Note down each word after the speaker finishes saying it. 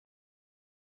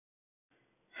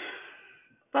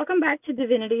Welcome back to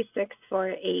Divinity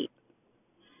 648.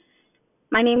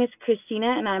 My name is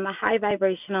Christina, and I'm a high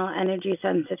vibrational energy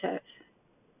sensitive.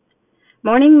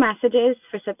 Morning messages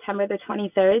for September the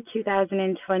 23rd,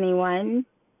 2021.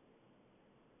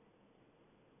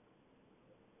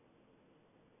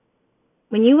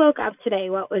 When you woke up today,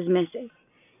 what was missing?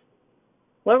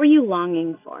 What were you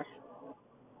longing for?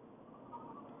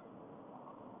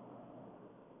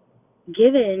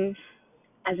 Given,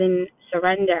 as in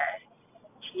surrender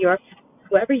to your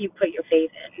whoever you put your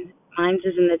faith in. Mine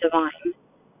is in the divine.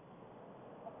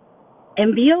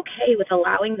 And be okay with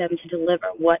allowing them to deliver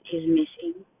what is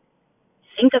missing.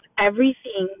 Think of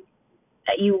everything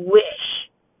that you wish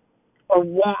or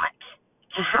want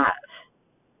to have,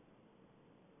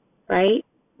 right?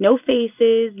 No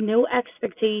faces, no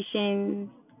expectations,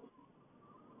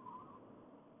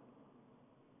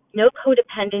 no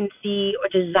codependency or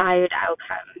desired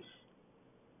outcomes.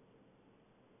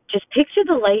 Just picture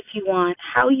the life you want,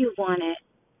 how you want it,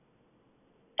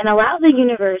 and allow the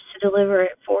universe to deliver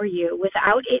it for you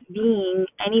without it being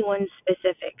anyone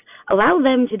specific. Allow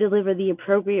them to deliver the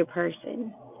appropriate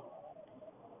person.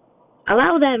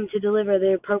 Allow them to deliver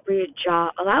the appropriate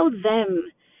job. Allow them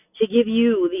to give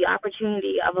you the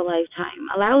opportunity of a lifetime.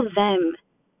 Allow them.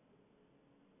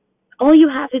 All you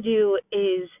have to do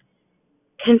is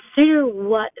consider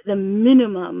what the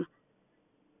minimum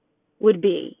would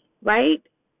be, right?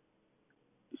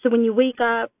 So when you wake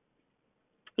up,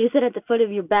 you sit at the foot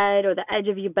of your bed or the edge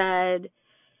of your bed,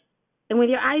 and with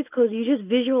your eyes closed, you just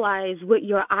visualize what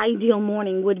your ideal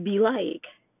morning would be like.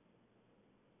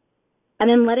 And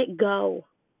then let it go.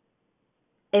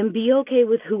 And be okay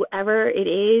with whoever it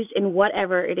is and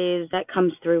whatever it is that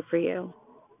comes through for you.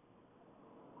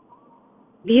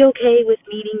 Be okay with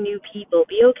meeting new people.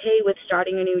 Be okay with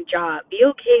starting a new job. Be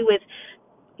okay with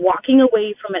walking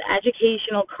away from an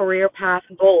educational career path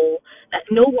goal that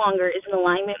no longer is in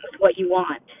alignment with what you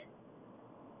want.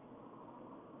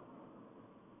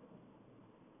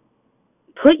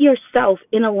 Put yourself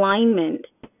in alignment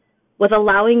with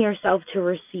allowing yourself to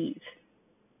receive.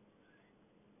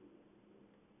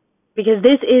 Because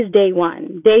this is day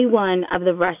one of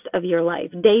the rest of your life,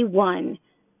 day one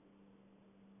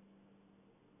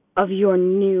of your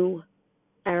new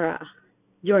era,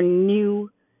 your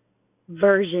new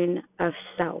version of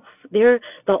self. The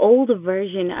old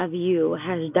version of you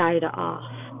has died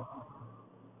off,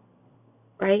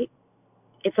 right?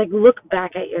 It's like, look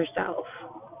back at yourself.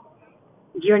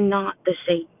 You're not the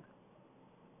same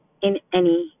in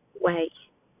any way.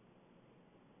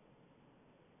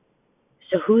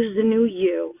 So who's the new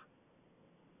you?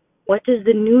 What does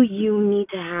the new you need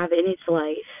to have in its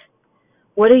life?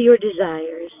 What are your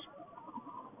desires?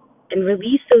 And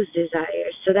release those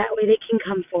desires so that way they can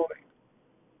come forward.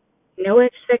 No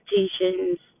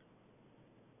expectations,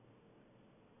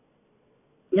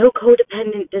 no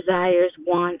codependent desires,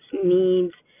 wants,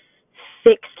 needs,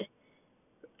 fixed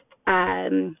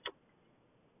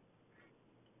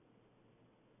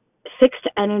fixed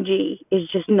energy is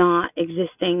just not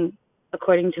existing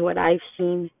according to what I've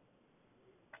seen.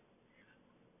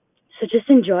 So just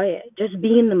enjoy it. Just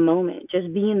be in the moment.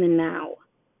 Just be in the now.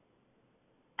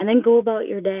 And then go about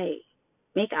your day.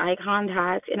 Make eye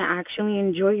contact and actually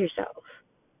enjoy yourself.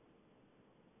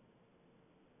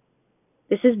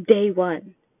 This is day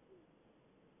one.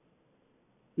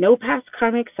 No past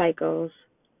karmic cycles.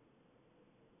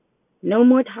 No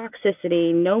more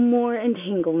toxicity. No more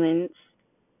entanglements.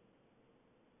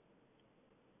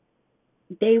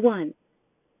 Day one.